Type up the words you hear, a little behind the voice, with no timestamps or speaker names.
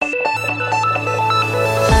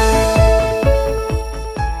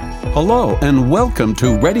Hello and welcome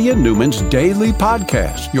to Reddy and Newman's Daily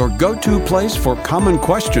Podcast, your go-to place for common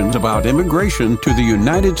questions about immigration to the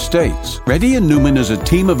United States. Reddy and Newman is a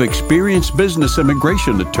team of experienced business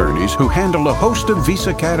immigration attorneys who handle a host of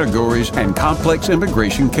visa categories and complex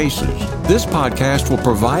immigration cases. This podcast will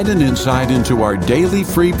provide an insight into our daily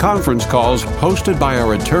free conference calls hosted by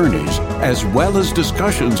our attorneys, as well as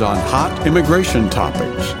discussions on hot immigration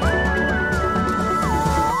topics.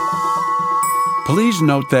 Please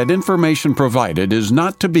note that information provided is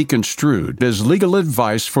not to be construed as legal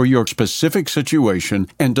advice for your specific situation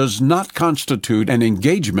and does not constitute an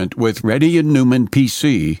engagement with Reddy and Newman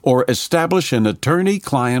PC or establish an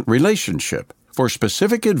attorney-client relationship. For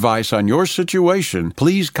specific advice on your situation,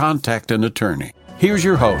 please contact an attorney. Here's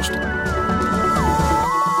your host.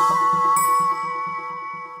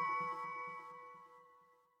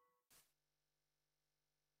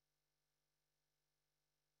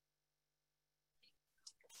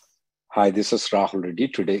 Hi, this is Rahul Reddy.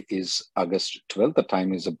 Today is August 12th. The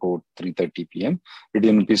time is about 3:30 p.m. Reddy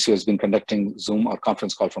and PC has been conducting Zoom or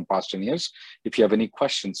conference call from past 10 years. If you have any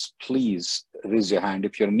questions, please raise your hand.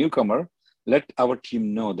 If you're a newcomer, let our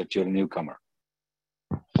team know that you're a newcomer.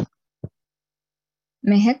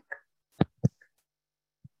 Mehak.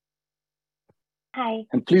 Hi.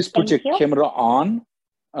 And please put Thank your you. camera on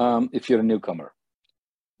if you're a newcomer.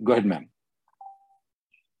 Go ahead, ma'am.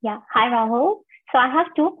 Yeah. Hi, Rahul. So I have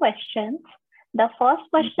two questions. The first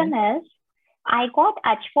question is, I got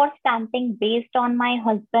H4 stamping based on my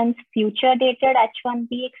husband's future dated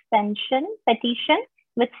H1B extension petition,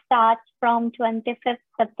 which starts from 25th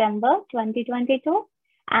September 2022.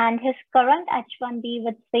 And his current H1B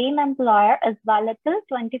with same employer is valid till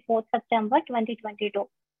 24th September 2022.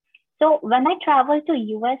 So when I travel to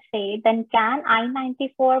USA, then can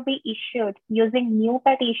I-94 be issued using new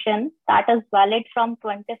petition that is valid from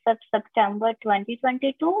 25th September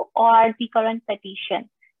 2022 or the current petition?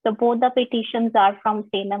 So both the petitions are from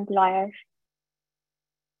same employer.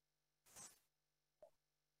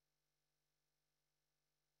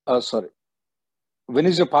 Sorry. When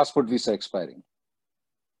is your passport visa expiring?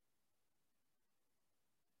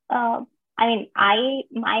 My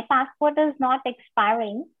passport is not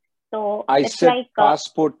expiring. So I it's said like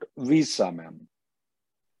passport visa, ma'am.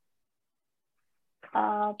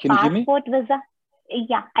 Can you hear me? passport visa.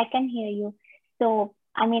 Yeah, I can hear you. So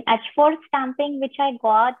H4 stamping, which I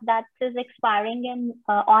got, that is expiring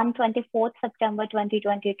on 24th September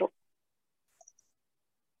 2022.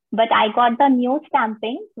 But I got the new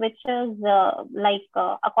stamping, which is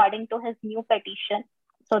according to his new petition.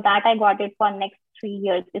 So that I got it for next 3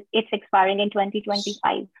 years. It's expiring in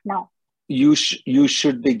 2025 now. You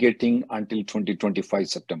should be getting until 2025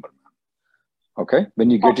 September, ma'am. Okay? When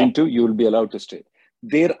you get into, you will be allowed to stay.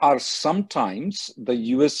 There are sometimes the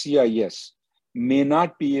USCIS may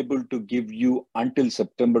not be able to give you until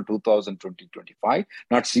September 2025,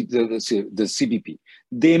 not the CBP.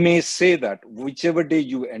 They may say that whichever day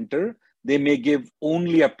you enter, they may give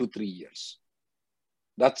only up to 3 years.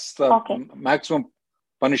 That's the maximum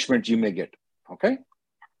punishment you may get. Okay?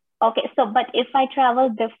 Okay, so but if I travel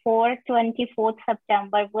before 24th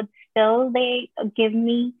September, would still they give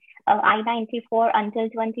me I-94 until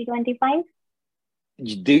 2025?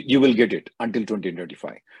 You will get it until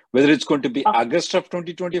 2025. Whether it's going to be August of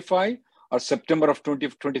 2025 or September of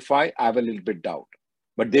 2025, I have a little bit doubt.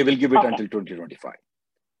 But they will give it until 2025.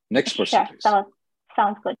 Next person, please.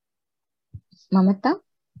 Sounds good. Mamata.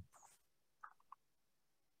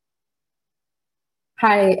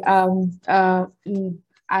 Hi.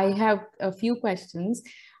 I have a few questions.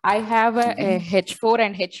 I have a H4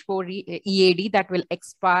 and H4 EAD that will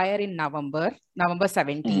expire in November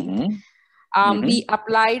 17th. We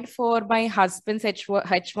applied for my husband's H1,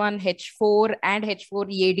 H4 and H4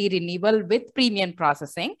 EAD renewal with premium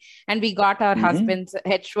processing, and we got our husband's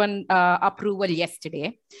H1 approval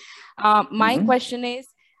yesterday. My question is,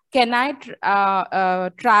 can I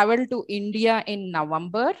travel to India in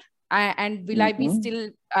November? And will I be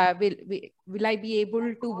still, will I be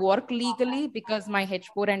able to work legally because my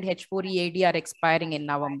H4 and H4 EAD are expiring in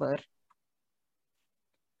November?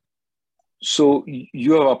 So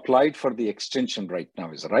you have applied for the extension right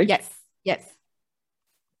now, is that right? Yes.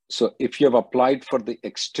 So if you have applied for the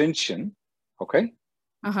extension, okay?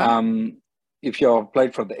 If you have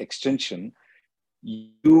applied for the extension,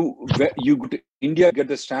 you go to India, get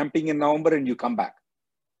the stamping in November and you come back.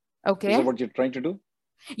 Okay. Is that what you're trying to do?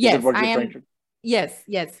 Yes, I am. Yes.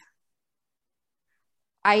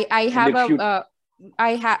 I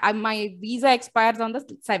have my visa expires on the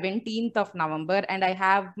 17th of November, and I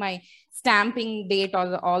have my stamping date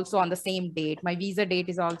also on the same date. My visa date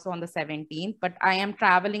is also on the 17th, but I am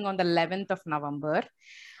traveling on the 11th of November.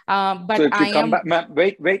 But so if you I come am back, ma'am,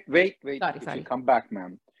 wait. sorry. You come back,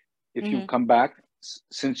 ma'am, if you Mm-hmm. come back,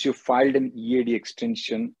 since you filed an EAD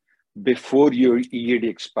extension before your EAD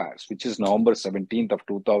expires, which is November 17th of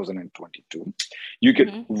 2022, you can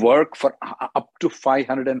Mm-hmm. work for up to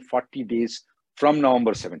 540 days from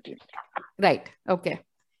November 17th. Right. Okay.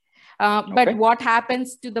 But Okay. what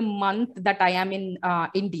happens to the month that I am in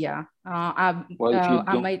India? Well,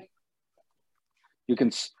 if you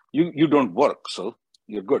don't, you don't work, so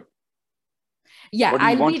you're good. Yeah, What do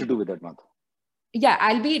you want to do with that month? Yeah,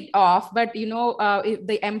 I'll be off, but if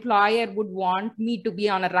the employer would want me to be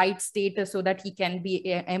on a right status so that he can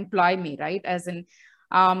employ me, right? As in,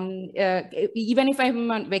 even if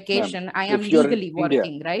I'm on vacation, I am legally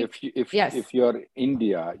working, India, right? If you're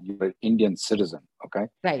India, you're an Indian citizen, okay?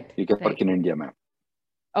 Right. You can work in India, ma'am.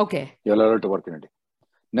 Okay. You're allowed to work in India.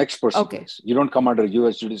 Next person, okay. please. You don't come under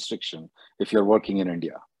US jurisdiction if you're working in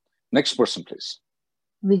India. Next person, please.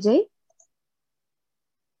 Vijay.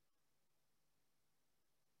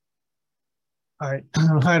 Hi,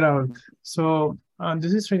 hi Rahul. So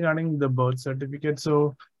this is regarding the birth certificate.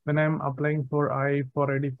 So when I'm applying for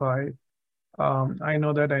I-485, I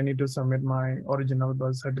know that I need to submit my original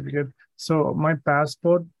birth certificate. So my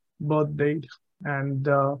passport birth date and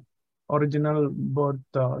the original birth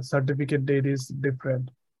certificate date is different.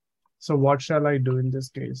 So what shall I do in this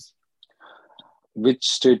case? Which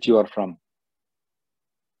state you are from?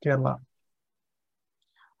 Kerala.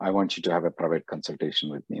 I want you to have a private consultation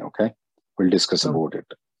with me, okay? We'll discuss about it.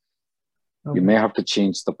 Okay. You may have to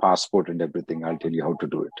change the passport and everything. I'll tell you how to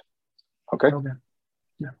do it. Okay? Okay.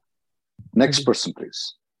 Yeah. Next person,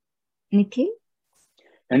 please. Nikhil.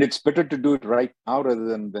 And it's better to do it right now rather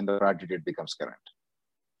than when the priority date becomes current.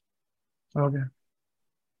 Okay.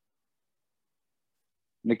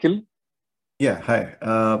 Nikhil? Yeah, hi.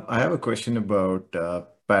 I have a question about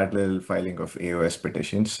parallel filing of AOS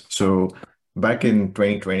petitions. So back in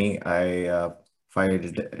 2020, I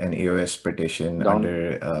filed an AOS petition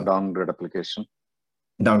under downgrade application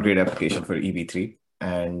for EB3,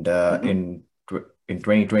 and in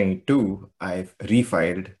 2022, I've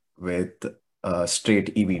refiled with a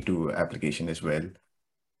straight EB2 application as well.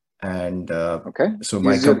 And okay, so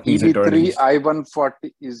my is your company's EB3 attorneys,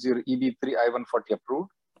 I-140 is your EB3 I-140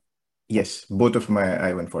 approved? Yes, both of my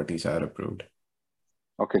I-140s are approved.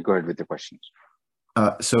 Okay, go ahead with your questions.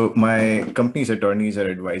 So my company's attorneys are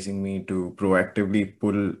advising me to proactively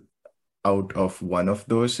pull out of one of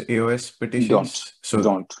those AOS petitions.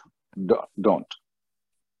 Don't.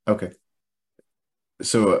 Okay.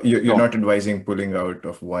 So you're not advising pulling out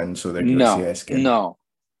of one so that USCIS can... No.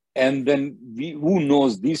 And then who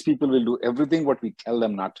knows, these people will do everything what we tell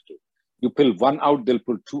them not to do. You pull one out, they'll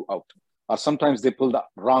pull two out. Or sometimes they pull the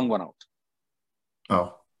wrong one out.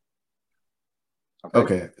 Oh.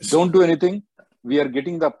 Okay. Don't do anything. We are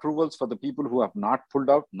getting the approvals for the people who have not pulled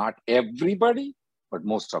out. Not everybody, but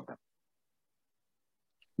most of them.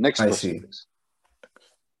 Next person, please.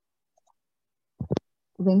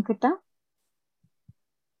 Venkata.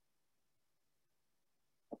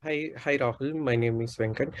 Hi Rahul. My name is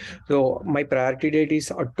Venkat. So my priority date is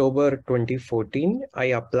October 2014. I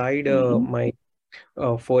applied my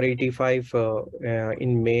 485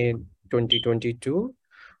 in May 2022.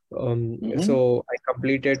 So I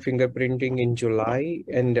completed fingerprinting in July,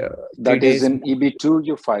 and that is in EB2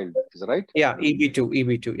 you filed, is right? Yeah,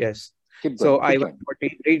 EB2, yes. Keep so going,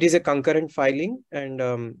 I-140, it is a concurrent filing, and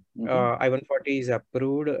I-140 is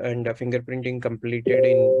approved, and fingerprinting completed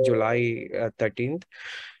in July 13th.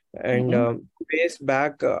 And 2 days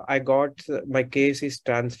back, I got my case is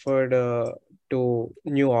transferred to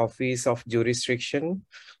new office of jurisdiction.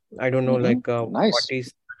 I don't know,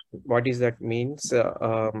 nice. what is that means.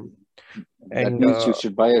 That means you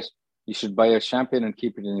should buy a champagne and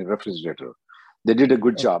keep it in your refrigerator. They did a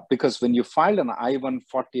good job, because when you filed an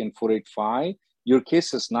I-140 and 485, your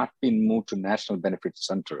case has not been moved to National Benefit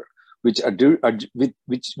Center, which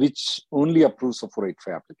only approves a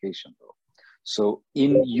 485 application, though. So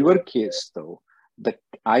in your case, though, the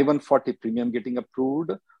I-140 premium getting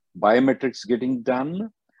approved, biometrics getting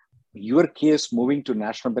done, your case moving to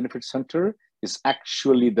National Benefit Center is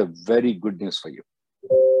actually the very good news for you.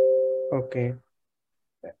 Okay.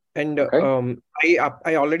 And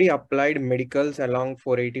I already applied medicals along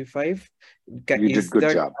 485. You did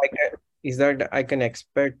good job. Is that I can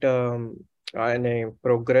expect a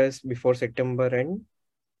progress before September end?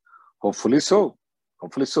 Hopefully so.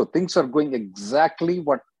 Hopefully so. Things are going exactly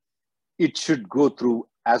what it should go through,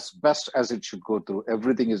 as best as it should go through.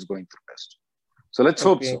 Everything is going through best. So let's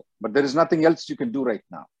hope so. But there is nothing else you can do right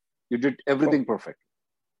now. You did everything perfect.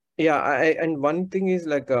 Yeah, and one thing is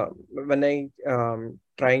when I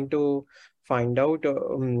trying to find out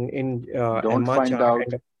in Don't Emma find chart out.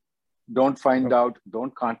 and Don't find out.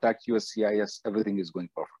 Don't contact USCIS. Everything is going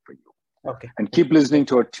perfect for you. okay. And keep listening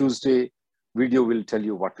to our Tuesday video. Will tell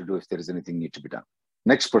you what to do if there is anything need to be done.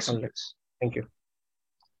 Next person, please. Thank you.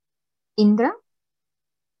 Indra.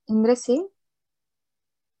 Indra, say.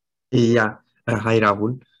 Yeah. Hi,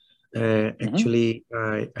 Rahul. Actually,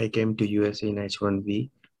 I came to US in H1B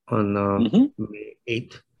on May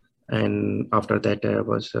 8th. And after that, I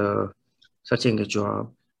was searching a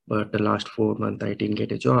job. But the last 4 months, I didn't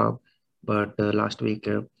get a job. But last week,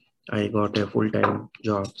 I got a full-time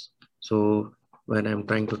job. So when I'm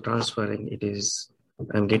trying to transfer,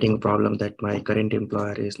 I'm getting a problem that my current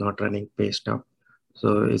employer is not running pay stub.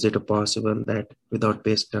 So is it possible that without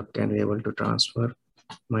pay stub, can we able to transfer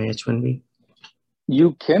my H1B?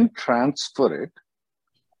 You can transfer it,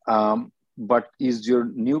 but is your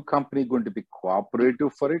new company going to be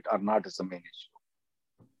cooperative for it or not is the main issue?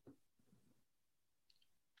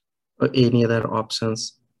 Any other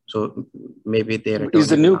options? So maybe there is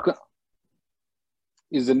the new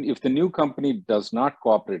if the new company does not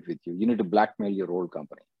cooperate with you, you need to blackmail your old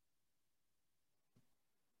company.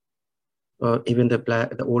 Even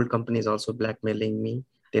the old company is also blackmailing me.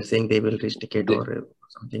 They're saying they will reach ticket or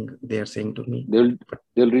something. They are saying to me.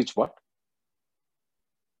 They'll reach what?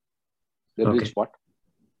 They'll reach what?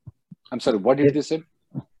 I'm sorry. What did they say?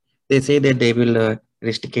 They say that they will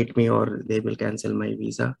restrict me or they will cancel my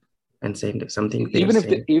visa and send something. Even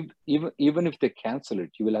if they cancel it,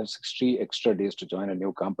 you will have 60 extra days to join a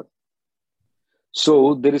new company.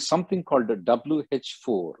 So there is something called the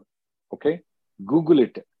WH4. Okay, Google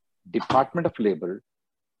it. Department of Labor.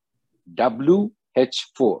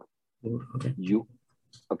 WH4.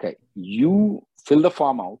 Okay. You fill the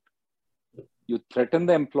form out. You threaten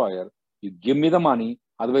the employer. You give me the money.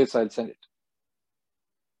 Otherwise, I'll send it.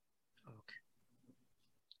 Okay.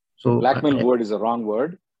 So blackmail word is a wrong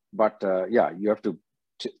word, but yeah, you have to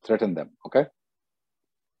threaten them. Okay.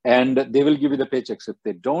 And they will give you the paychecks. If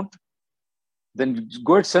they don't, then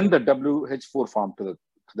go ahead, send the WH4 form to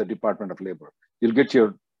the Department of Labor. You'll get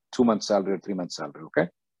your 2 months salary or 3 months salary. Okay.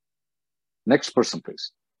 Next person,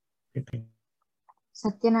 please.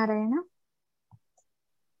 Satyanarayana.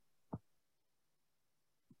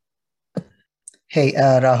 Hey,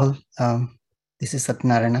 Rahul. This is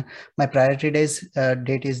Satyanarayana. My priority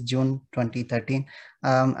date is June 2013.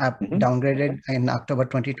 I've downgraded in October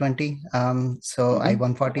 2020. So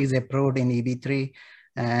I-140 is approved in EB3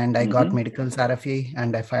 and I got medicals RFE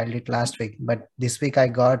and I filed it last week. But this week I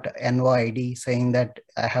got NOID saying that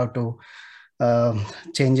I have to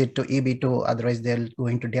change it to EB2, otherwise they're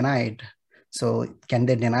going to deny it. So can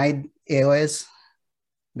they deny AOS?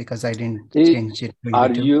 Because I didn't change it to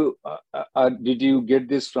EB2. Did you get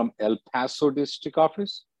this from El Paso District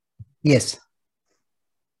Office? Yes.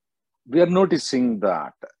 We are noticing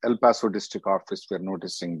that. El Paso District Office, we are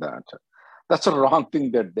noticing that. That's a wrong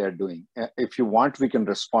thing that they're doing. If you want, we can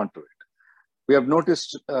respond to it. We have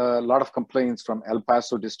noticed a lot of complaints from El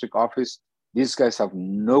Paso District Office. These guys have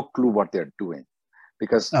no clue what they're doing.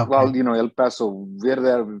 Because, well, you know, El Paso,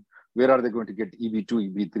 where are they going to get EB2,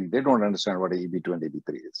 EB3? They don't understand what a EB2 and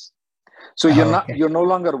EB3 is. So you're no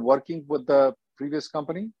longer working with the previous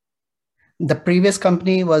company? The previous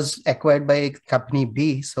company was acquired by company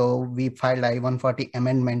B. So we filed I-140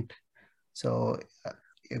 amendment. So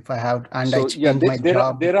if I have, and I changed my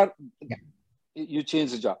job. You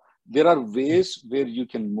change the job. There are ways where you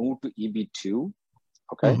can move to EB2.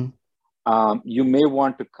 Okay. You may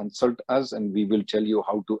want to consult us and we will tell you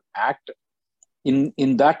how to act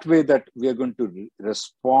in that way that we are going to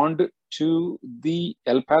respond to the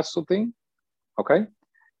El Paso thing. Okay.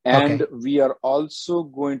 And we are also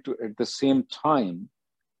going to, at the same time,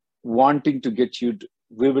 wanting to get you,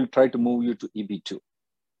 we will try to move you to EB2.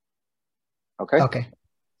 Okay.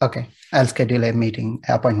 Okay. I'll schedule a meeting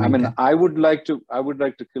appointment. I mean, I would like to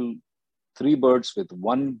kill 3 birds with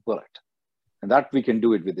 1 bullet. And that we can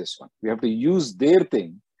do it with this one. We have to use their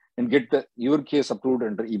thing and get your case approved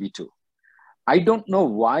under EB2. I don't know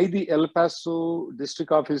why the El Paso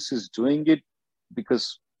District Office is doing it,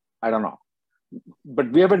 because I don't know.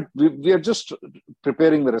 But we are just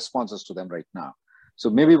preparing the responses to them right now.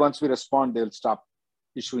 So maybe once we respond, they'll stop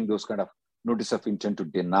issuing those kind of notice of intent to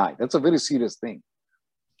deny. That's a very serious thing.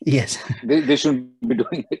 Yes. They shouldn't be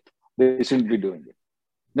doing it. They shouldn't be doing it.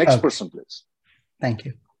 Next person, please. Thank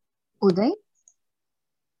you. Uday.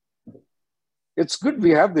 It's good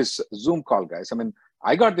we have this Zoom call, guys. I mean,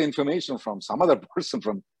 I got the information from some other person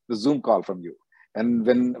from the Zoom call from you. And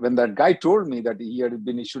when that guy told me that he had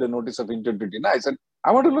been issued a notice of intent to deny, I said,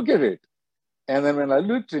 I want to look at it. And then when I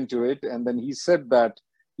looked into it, and then he said that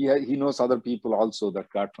he knows other people also that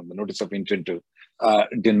got from the notice of intent to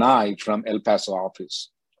deny from El Paso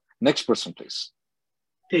office. Next person, please.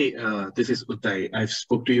 Hey, this is Uday. I've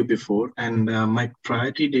spoke to you before, and my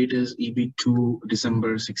priority date is EB2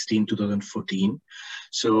 December 16, 2014.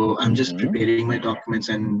 So I'm just preparing my documents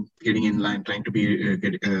and getting in line, trying to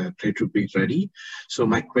be ready. So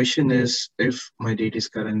my question is, if my date is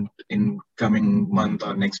current in coming month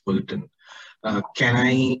or next bulletin, can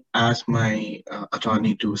I ask my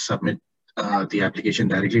attorney to submit the application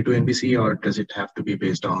directly to NBC, or does it have to be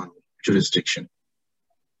based on jurisdiction?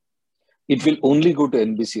 It will only go to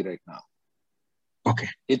NBC right now. Okay.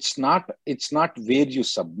 It's not where you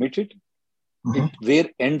submit it, where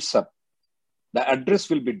ends up. The address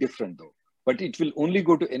will be different though, but it will only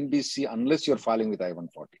go to NBC unless you're filing with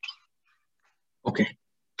I-140. Okay.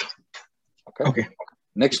 Okay. Okay.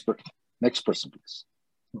 Next person, please.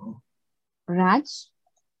 Raj.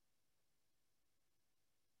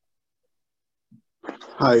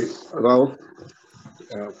 Hi, Rao.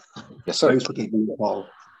 Yes, sir. Thanks for taking the call.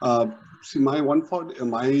 See, my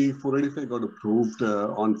 485 got approved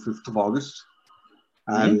on 5th of August,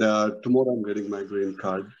 and tomorrow I'm getting my green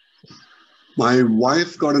card. My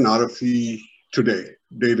wife got an RFE today,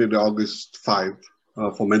 dated August 5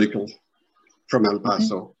 for medical from El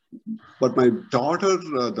Paso. But my daughter,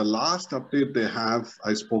 the last update they have,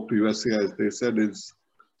 I spoke to USCIS, they said is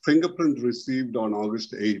fingerprint received on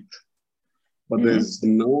August 8th, but there's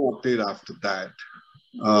no update after that.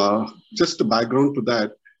 Just a background to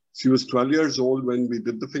that, she was 12 years old when we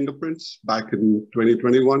did the fingerprints back in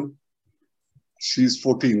 2021. She's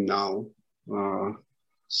 14 now.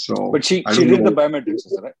 But she did the biometrics,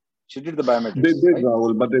 right? She did the biometrics. They did, right?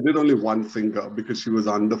 Rahul, but they did only one finger because she was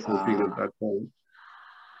under 14 at that time.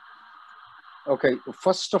 Okay,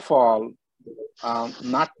 first of all,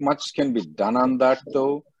 not much can be done on that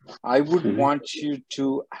though. I would want you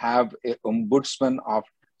to have a ombudsman of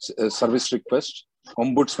service request,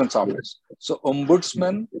 ombudsman's office. So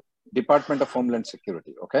ombudsman, Department of Homeland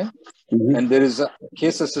Security, okay? And there is a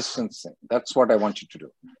case assistance thing. That's what I want you to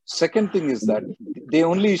do. Second thing is that they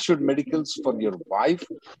only issued medicals for your wife.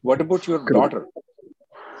 What about your daughter?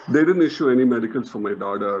 They didn't issue any medicals for my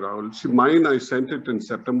daughter, Rahul. Mine, I sent it in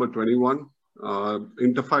September 21.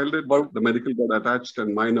 Interfiled it, but the medical got attached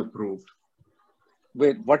and mine approved.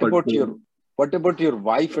 Wait, what about your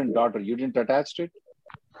wife and daughter? You didn't attach it?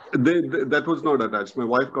 That was not attached. My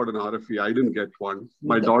wife got an RFE. I didn't get one.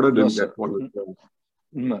 My daughter didn't get one.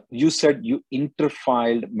 No, you said you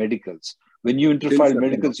interfiled medicals. When you interfiled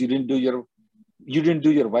medicals, you didn't do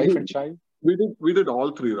your wife and child? We did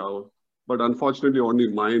all three, Rahul. But unfortunately, only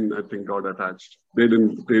mine, I think, got attached. It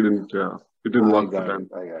didn't work for them.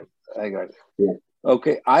 I got it. Yeah.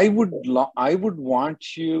 Okay, I would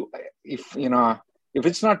want you, if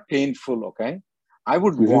it's not painful, okay, I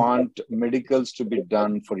would want medicals to be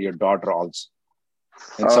done for your daughter also.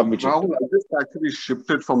 And Rahul, I just actually shipped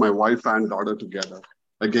it for my wife and daughter together.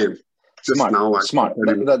 Again, smart.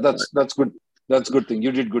 That's good. That's good thing.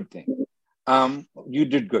 You did good thing. You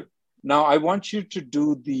did good. Now I want you to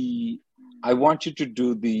do the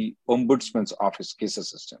ombudsman's office case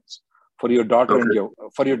assistance for your daughter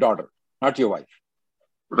for your daughter, not your wife.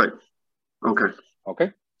 Right. Okay.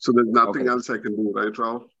 Okay. So there's nothing else I can do, right,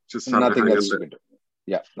 Rahul? Just nothing else you can do.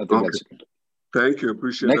 Yeah, nothing else you can do. Thank you.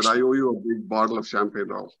 Appreciate it. I owe you a big bottle of champagne,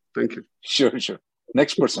 Rahul. Thank you. Sure.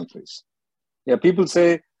 Next person, please. Yeah, people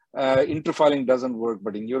say interfiling doesn't work,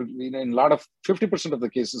 but in a lot of 50% of the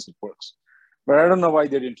cases it works. But I don't know why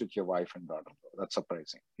they didn't take your wife and daughter. That's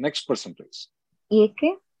surprising. Next person, please.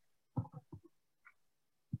 AK.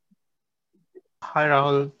 Hi,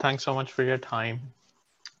 Rahul. Thanks so much for your time.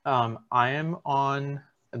 I am on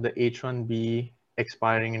the H-1B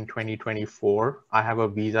expiring in 2024. I have a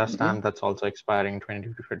visa stamp that's also expiring in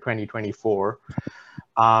 2024.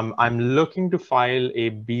 I'm looking to file a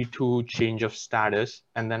B2 change of status,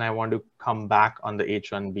 and then I want to come back on the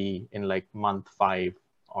H-1B in like month 5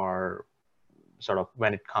 or sort of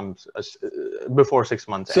when it comes before 6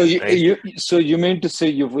 months. So you mean to say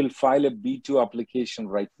you will file a B2 application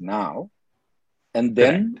right now, and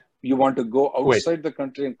then you want to go outside the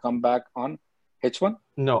country and come back on H1?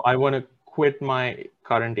 No, I want to quit my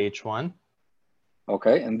current H1.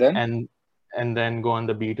 Okay, and then? And then go on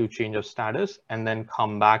the B2 change of status, and then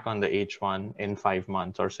come back on the H1 in 5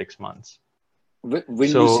 months or 6 months. When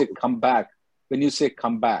you say come back, do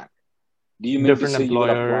you mean different to say employer,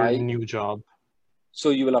 you will apply, new job? So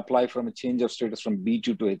you will apply from a change of status from B2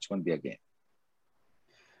 to H1B again?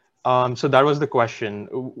 So that was the question.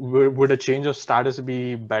 Would a change of status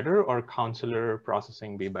be better or consular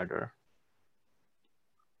processing be better?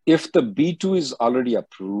 If the B2 is already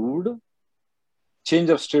approved, change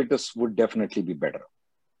of status would definitely be better.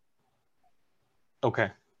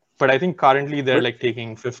 Okay. But I think currently they're like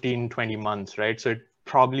taking 15, 20 months, right? So it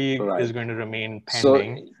probably is going to remain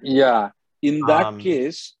pending. So yeah, in that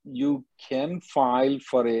case, you can file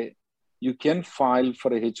for a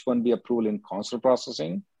H-1B approval in consular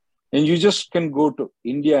processing, and you just can go to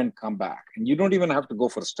India and come back. And you don't even have to go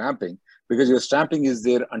for stamping because your stamping is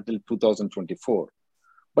there until 2024.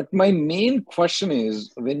 But my main question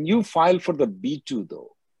is, when you file for the B2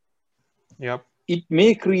 though, yep, it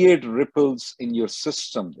may create ripples in your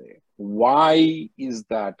system there. Why is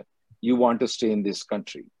that you want to stay in this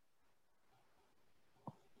country?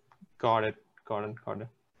 Got it.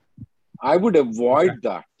 I would avoid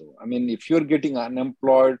that though. I mean, if you're getting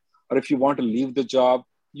unemployed or if you want to leave the job,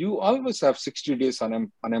 you always have 60 days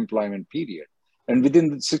unemployment period. And within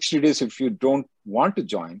the 60 days, if you don't want to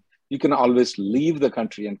join, you can always leave the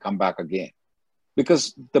country and come back again.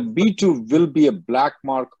 Because the B2 will be a black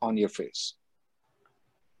mark on your face.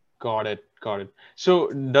 Got it. So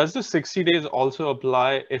does the 60 days also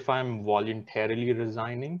apply if I'm voluntarily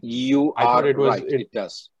resigning? You are right. It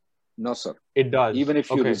does. No, sir. It does. Even if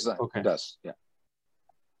you resign, it does. Yeah.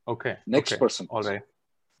 Okay. Next person. All right.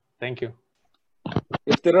 Thank you.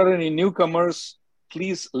 If there are any newcomers,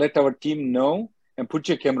 please let our team know and put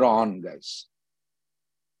your camera on, guys.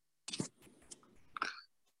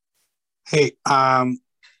 Hey,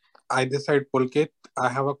 I decided Pulkit. I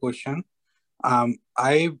have a question.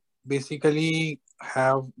 I basically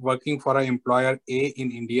have working for an employer A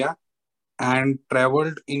in India and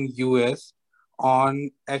traveled in US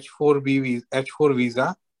on H4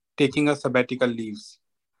 visa, taking a sabbatical leaves.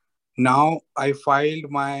 Now I filed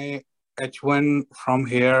my H1 from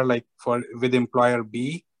here, like with employer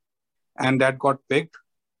B, and that got picked.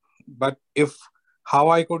 But how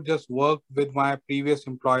I could just work with my previous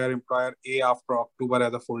employer A after October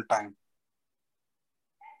as a full time?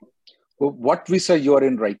 What visa you are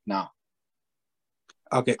in right now?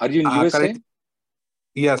 Okay. Are you in USA?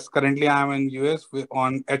 Yes, currently I am in US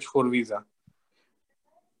on H4 visa.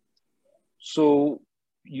 So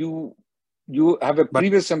you have a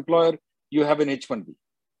previous employer, you have an H-1B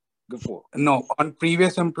before? No, on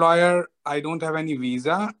previous employer, I don't have any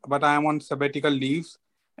visa, but I am on sabbatical leaves.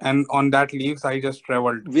 And on that leaves, I just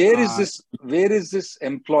traveled. Where is this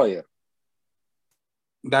employer?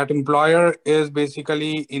 That employer is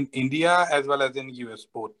basically in India as well as in US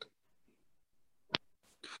both.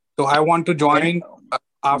 So I want to join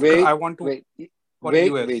Wait.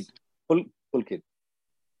 Pulkit.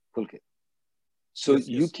 So yes.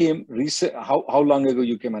 You came recent. How long ago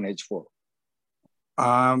you came on H4?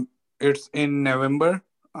 It's in November.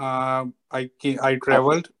 I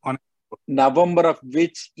traveled on November of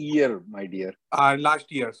which year, my dear?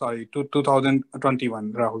 Last year, sorry,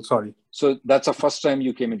 2021, Rahul, sorry. So that's the first time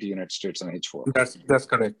you came into the United States on H4? That's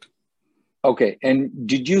correct. Okay, and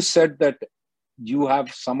did you said that you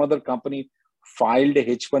have some other company filed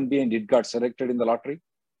a H-1B and it got selected in the lottery?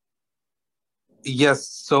 Yes,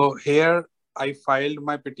 so here I filed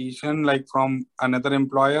my petition like from another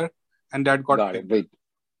employer and that got picked. Wait.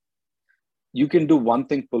 You can do one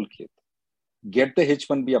thing, Pulkit. Get the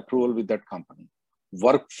H-1B approval with that company.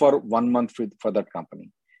 Work for 1 month for that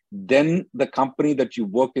company. Then the company that you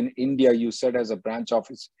work in India, you said as a branch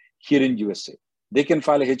office here in USA, they can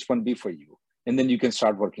file a H-1B for you. And then you can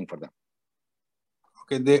start working for them.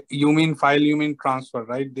 Okay, you mean transfer,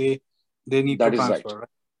 right? They need to transfer, right?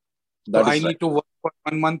 So I need to work for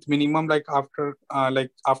 1 month minimum, like after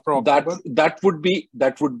October. That would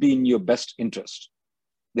be in your best interest.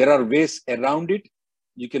 There are ways around it.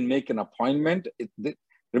 You can make an appointment.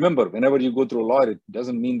 Remember, whenever you go through a lawyer, it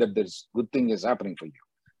doesn't mean that there's good thing is happening for you.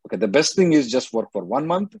 Okay, the best thing is just work for 1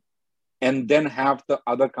 month and then have the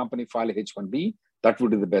other company file a H-1B. That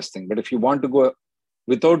would be the best thing. But if you want to go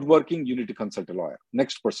without working, you need to consult a lawyer.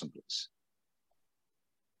 Next person, please.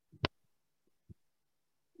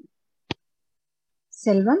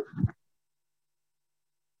 Selvam?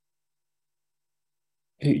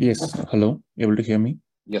 Yes. Hello. Able to hear me?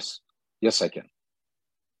 Yes. Yes, I can.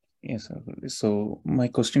 Yes. So my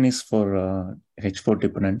question is for H4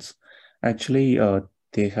 dependents. Actually,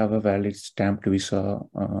 they have a valid stamped visa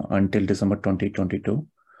until December 2022.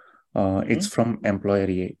 It's from employer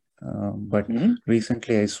A. But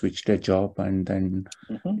recently I switched a job and then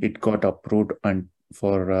it got approved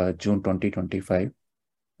for June 2025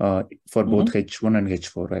 for both H1 and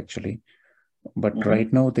H4 actually. But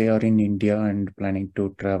right now they are in India and planning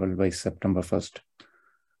to travel by September 1st.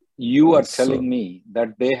 You are telling me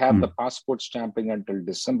that they have the passport stamping until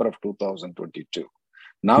December of 2022.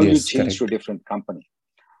 Now you change to a different company.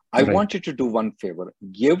 I want you to do one favor.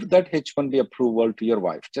 Give that H-1B approval to your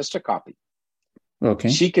wife, just a copy. Okay.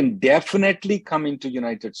 She can definitely come into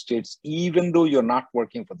United States, even though you're not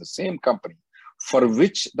working for the same company for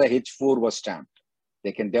which the H4 was stamped.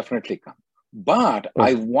 They can definitely come. But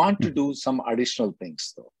I want to do some additional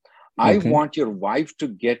things though. I want your wife to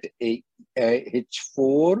get a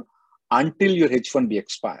H4 until your H1B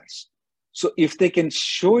expires. So if they can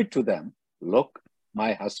show it to them, look,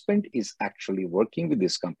 my husband is actually working with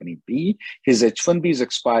this company B. His H1B is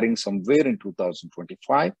expiring somewhere in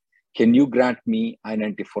 2025. Can you grant me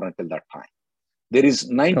I-94 until that time? There is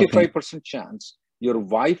 95% chance your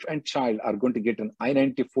wife and child are going to get an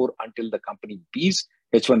I-94 until the company B's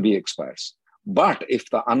H1B expires. But if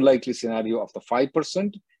the unlikely scenario of the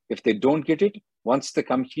 5%, if they don't get it, once they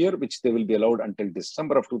come here, which they will be allowed until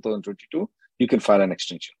December of 2022, you can file an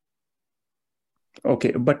extension.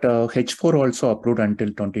 Okay, but H4 also approved until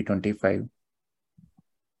 2025.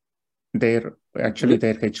 Their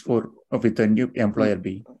H4 with the new employer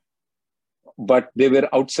B. But they were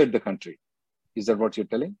outside the country. Is that what you're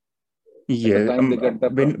telling? Yeah.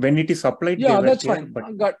 When it is applied, yeah, that's fine.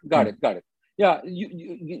 But... Got it. Yeah,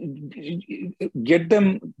 you give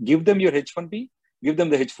them your H1B, give them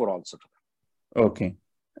the H4 also to them. Okay.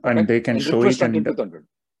 And they can show it.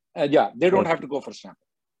 And yeah, they don't have to go for stamping.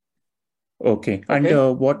 Okay.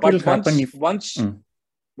 And what will happen if once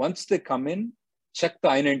they come in, check the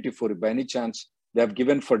I-94. If by any chance they have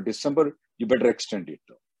given for December, you better extend it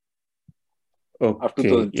though.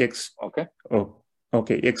 Okay.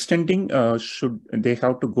 Okay. Extending, should they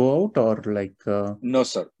have to go out or like? No,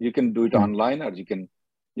 sir. You can do it online, or you can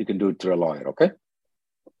do it through a lawyer. Okay.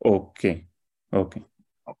 Okay.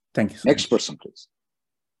 Thank you. Next person, please.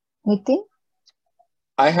 Nitin.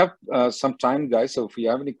 I have some time, guys. So if you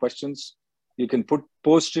have any questions, you can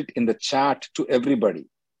post it in the chat to everybody.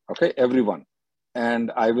 Okay, everyone,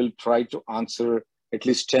 and I will try to answer at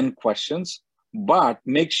least 10 questions. But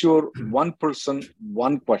make sure one person,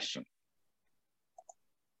 one question.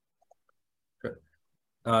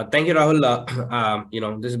 Thank you,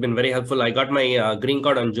 Rahul. This has been very helpful. I got my green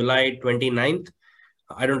card on July 29th.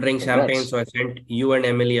 I don't drink champagne, so I sent you and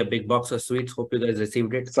Emily a big box of sweets. Hope you guys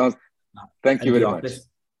received it. Thank you very much.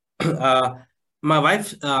 My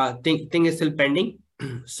wife's thing is still pending.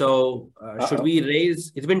 So should we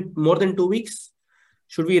raise, it's been more than 2 weeks.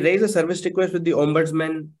 Should we raise a service request with the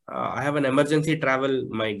ombudsman? I have an emergency travel.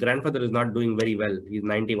 My grandfather is not doing very well. He's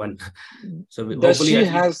 91. So does she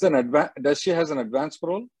has an advance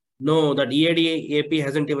parole? No, that EAD AP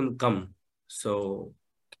hasn't even come. So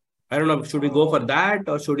I don't know. Should we go for that,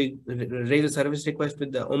 or should we raise a service request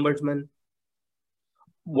with the ombudsman?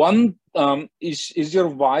 One, is your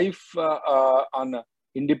wife on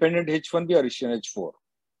independent H1B or is she on H4?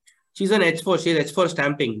 She's on H4. She's H4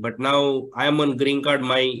 stamping, but now I am on green card.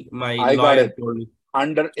 My lawyer told me.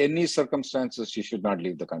 Under any circumstances, she should not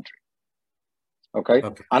leave the country. Okay?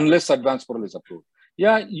 Unless advance parole is approved.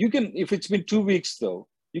 Yeah, you can, if it's been 2 weeks though,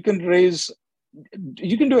 you can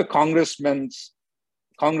do a congressman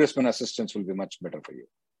assistance will be much better for you.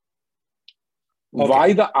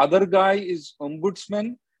 Why the other guy is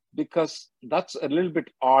ombudsman? Because that's a little bit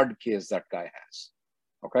odd case that guy has.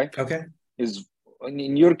 Okay.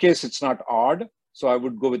 In your case, it's not odd. So I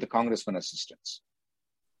would go with the congressman assistance.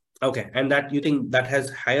 Okay. And that you think that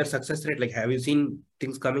has higher success rate? Like, have you seen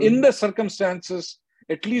things coming in the circumstances?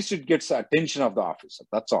 At least it gets the attention of the officer.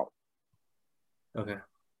 That's all. Okay.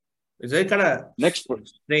 Is that kind of next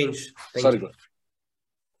strange? Sorry.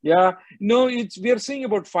 Yeah, no, we are seeing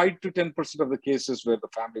about 5 to 10% of the cases where the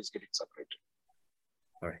family is getting separated.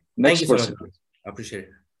 All right. Next person. So much. I appreciate it.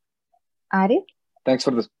 Arif? Thanks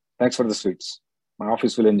for the sweets. My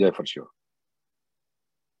office will enjoy for sure.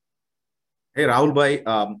 Hey, Rahul bhai,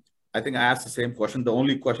 I think I asked the same question. The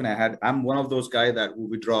only question I had, I'm one of those guys that will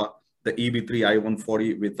withdraw the EB3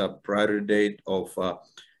 I-140 with a priority date of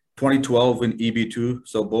 2012 in EB2.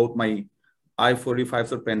 So both my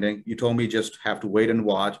I-45s are pending. You told me just have to wait and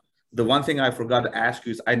watch. The one thing I forgot to ask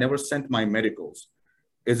you is I never sent my medicals.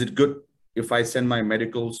 Is it good if I send my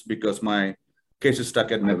medicals because my case is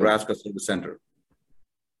stuck at Nebraska Service Center?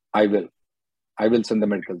 I will send the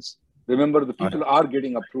medicals. Remember, the people are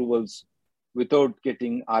getting approvals without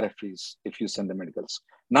getting RFEs if you send the medicals.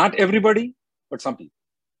 Not everybody, but some people.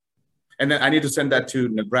 And then I need to send that to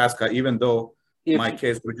Nebraska, even though my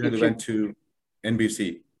case originally went to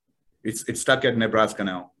NBC. It's stuck at Nebraska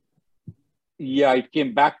now. Yeah, it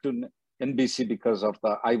came back to NBC because of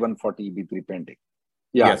the I-140 EB3 pending.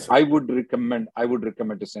 Yeah, yes, I would recommend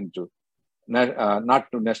to send to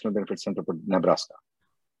not to National Benefit Center, but Nebraska.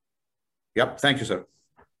 Yep. Thank you, sir.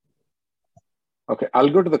 Okay, I'll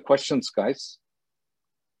go to the questions, guys.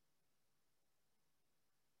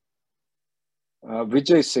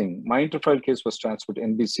 Vijay Singh, my interfile case was transferred to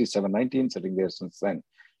NBC 719, sitting there since then.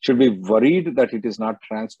 Should be worried that it is not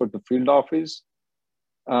transferred to field office.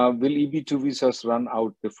 Will EB2 visas run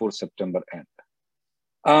out before September end?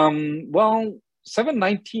 Well,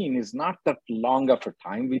 719 is not that long of a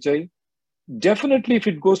time, Vijay. Definitely, if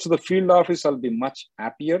it goes to the field office, I'll be much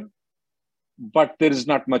happier. But there is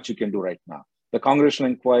not much you can do right now. The congressional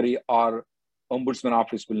inquiry or ombudsman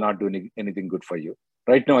office will not do anything good for you.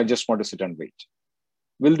 Right now, I just want to sit and wait.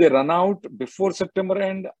 Will they run out before September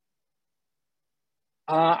end?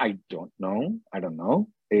 I don't know. I don't know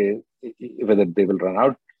whether they will run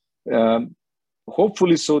out.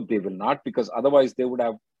 Hopefully so, they will not, because otherwise they would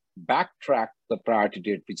have backtracked the priority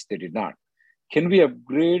date, which they did not. Can we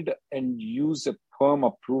upgrade and use a perm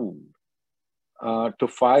approved to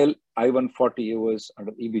file I-140 AOS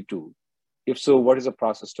under EB2? If so, what is the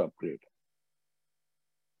process to upgrade?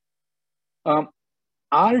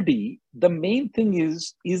 RD, the main thing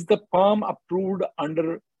is the perm approved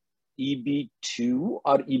under EB2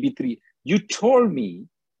 or EB3? You told me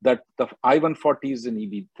that the I-140 is in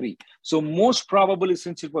EB3. So most probably,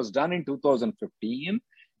 since it was done in 2015,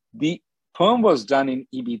 the perm was done in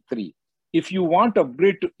EB3. If you want to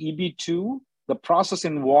upgrade to EB2, the process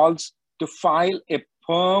involves to file a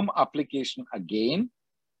perm application again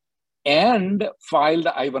and file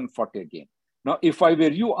the I-140 again. Now, if I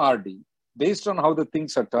were you, RD, based on how the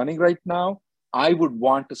things are turning right now, I would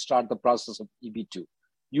want to start the process of EB2.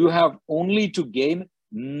 You have only to gain,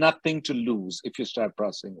 nothing to lose if you start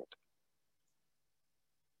processing it.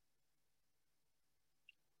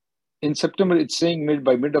 In September, it's saying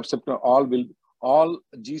by mid of September, all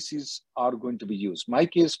GCs are going to be used. My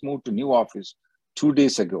case moved to new office 2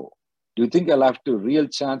 days ago. Do you think I'll have a real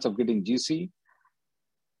chance of getting GC?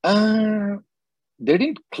 They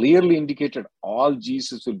didn't clearly indicate that all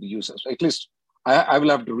GCs will be used. At least I will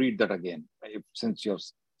have to read that again, since you're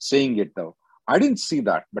saying it though. I didn't see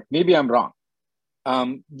that, but maybe I'm wrong.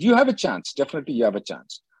 You have a chance. Definitely you have a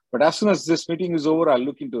chance. But as soon as this meeting is over, I'll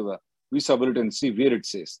look into the visa bulletin and see where it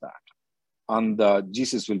says that on the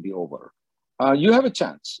GCs will be over. You have a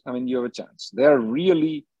chance. I mean, you have a chance. They're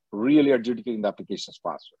really, really adjudicating the applications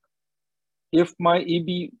faster. If my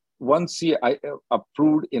EB1C I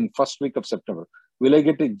approved in first week of September, will I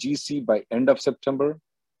get a GC by end of September?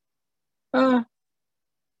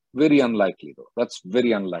 Very unlikely though. That's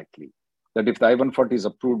very unlikely. That if the I-140 is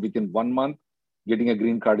approved within 1 month, getting a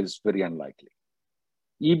green card is very unlikely.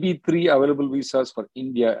 EB3 available visas for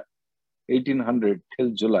India, 1800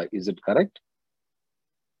 till July. Is it correct?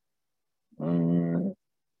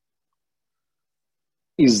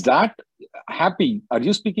 Is that happy? Are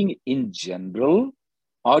you speaking in general?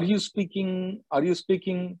 Are you speaking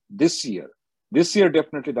this year? This year,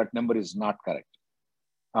 definitely that number is not correct.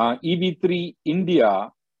 EB3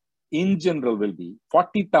 India in general will be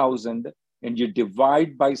 40,000 and you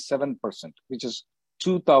divide by 7%, which is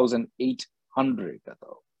 2,800.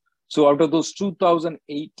 So out of those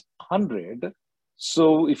 2,800,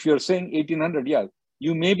 so if you're saying 1,800, yeah,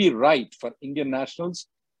 you may be right for Indian nationals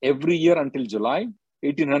every year until July,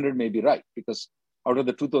 1,800 may be right, because out of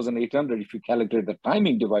the 2,800, if you calculate the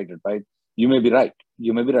timing divided by it, you may be right.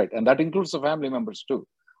 You may be right. And that includes the family members too.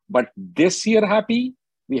 But this year, happy,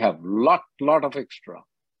 we have lot of extra.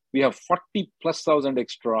 We have 40,000+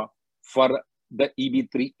 extra for the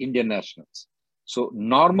EB3 Indian nationals. So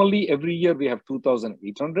normally every year we have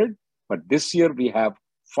 2,800, but this year we have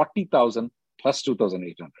 40,000 plus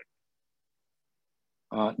 2,800.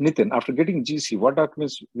 Nitin, after getting GC, what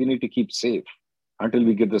documents we need to keep safe until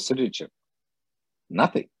we get the citizenship?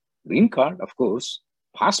 Nothing. Green card, of course.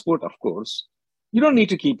 Passport, of course. You don't need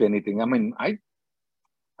to keep anything. I mean, I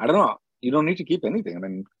don't know. You don't need to keep anything. I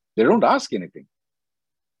mean, they don't ask anything.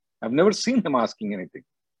 I've never seen them asking anything.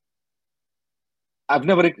 I've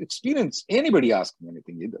never experienced anybody asking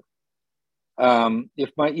anything either.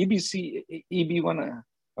 If my EB1,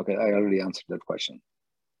 okay, I already answered that question.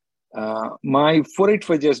 My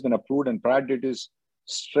 485J has been approved and prior date is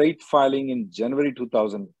straight filing in January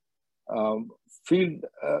 2000. Field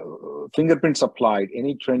fingerprints applied.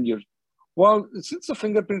 Any trend you? Well, since the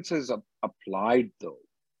fingerprints is applied though,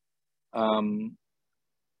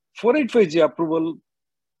 485J approval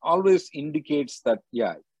always indicates that,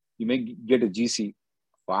 yeah, you may get a GC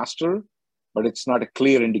faster, but it's not a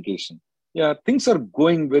clear indication. Yeah, things are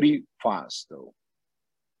going very fast though,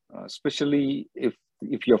 especially if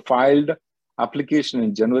you filed application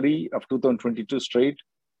in January of 2022 straight,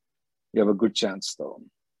 you have a good chance though.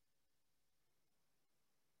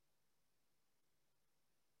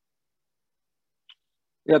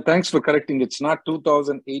 Yeah, thanks for correcting. It's not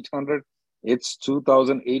 2,800, it's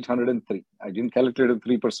 2,803. I didn't calculate the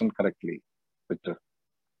 3% correctly. Victor?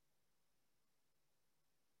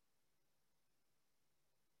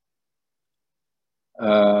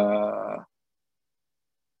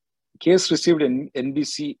 Case received in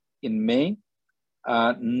NBC in May.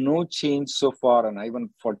 No change so far on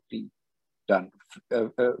I-140 done.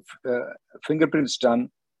 Fingerprints done.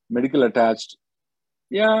 Medical attached.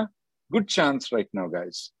 Yeah, good chance right now,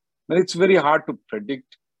 guys. But it's very hard to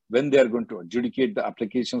predict when they are going to adjudicate the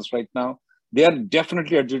applications right now. They are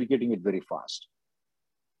definitely adjudicating it very fast.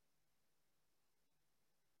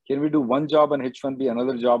 Can we do one job on H-1B,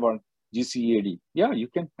 another job on GCEAD? Yeah, you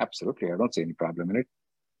can. Absolutely. I don't see any problem in it.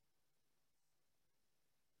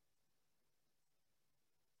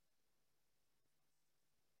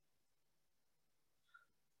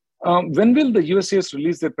 When will the USCIS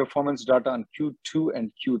release their performance data on Q2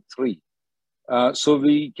 and Q3? So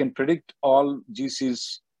we can predict all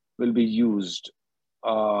GCs will be used.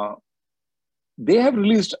 They have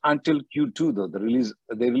released until Q2 though.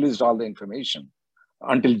 They released all the information.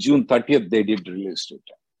 Until June 30th, they did release it.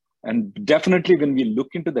 And definitely when we look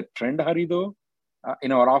into the trend, Hari, though,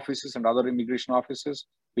 in our offices and other immigration offices,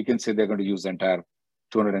 we can say they're going to use the entire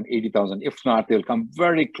 280,000. If not, they'll come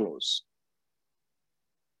very close.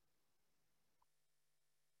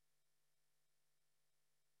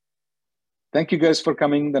 Thank you guys for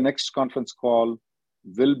coming. The next conference call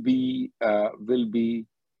will be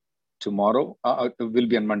tomorrow. Will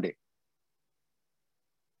be on Monday.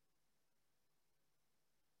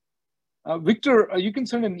 Victor, you can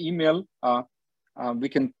send an email. We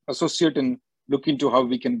can associate and look into how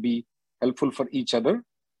we can be helpful for each other.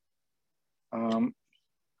 I'll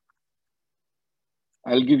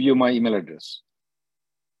give you my email address.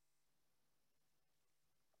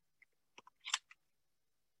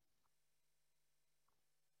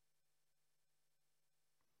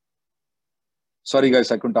 Sorry,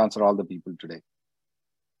 guys, I couldn't answer all the people today.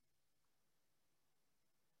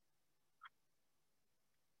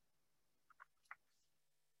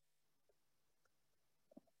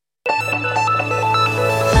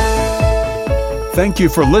 Thank you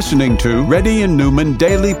for listening to Reddy and Newman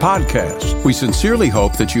Daily Podcast. We sincerely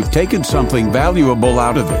hope that you've taken something valuable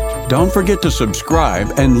out of it. Don't forget to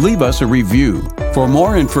subscribe and leave us a review. For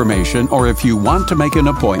more information or if you want to make an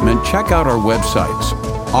appointment, check out our websites,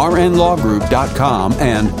 rnlawgroup.com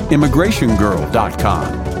and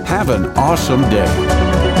immigrationgirl.com. Have an awesome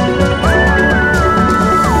day.